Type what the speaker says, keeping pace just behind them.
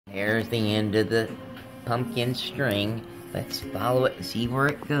There's the end of the pumpkin string. Let's follow it and see where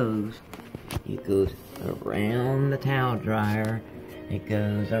it goes. It goes around the towel dryer. It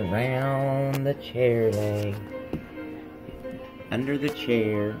goes around the chair leg. Under the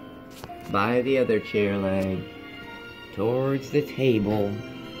chair. By the other chair leg. Towards the table.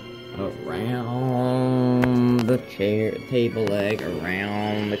 Around the table leg.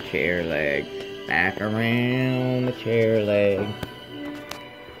 Around the chair leg. Back around the chair leg.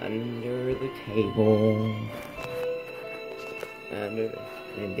 Under the table.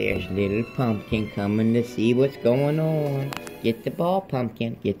 And there's little pumpkin coming to see what's going on. Get the ball,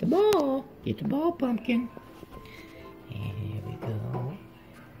 pumpkin. Get the ball. Get the ball, pumpkin. And here we go.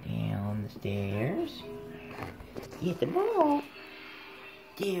 Down the stairs. Get the ball.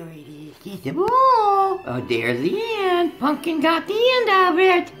 There it is. Get the ball. Oh, there's the end. Pumpkin got the end of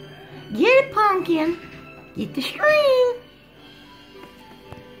it. Get it, pumpkin. Get the string.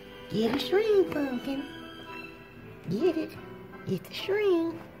 Get a string, pumpkin. Get it. Get the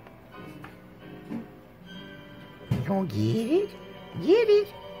string. You gonna get it? Get it.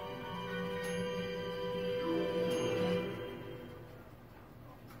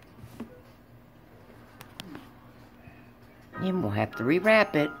 Then we'll have to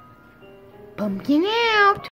rewrap it. Pumpkin out.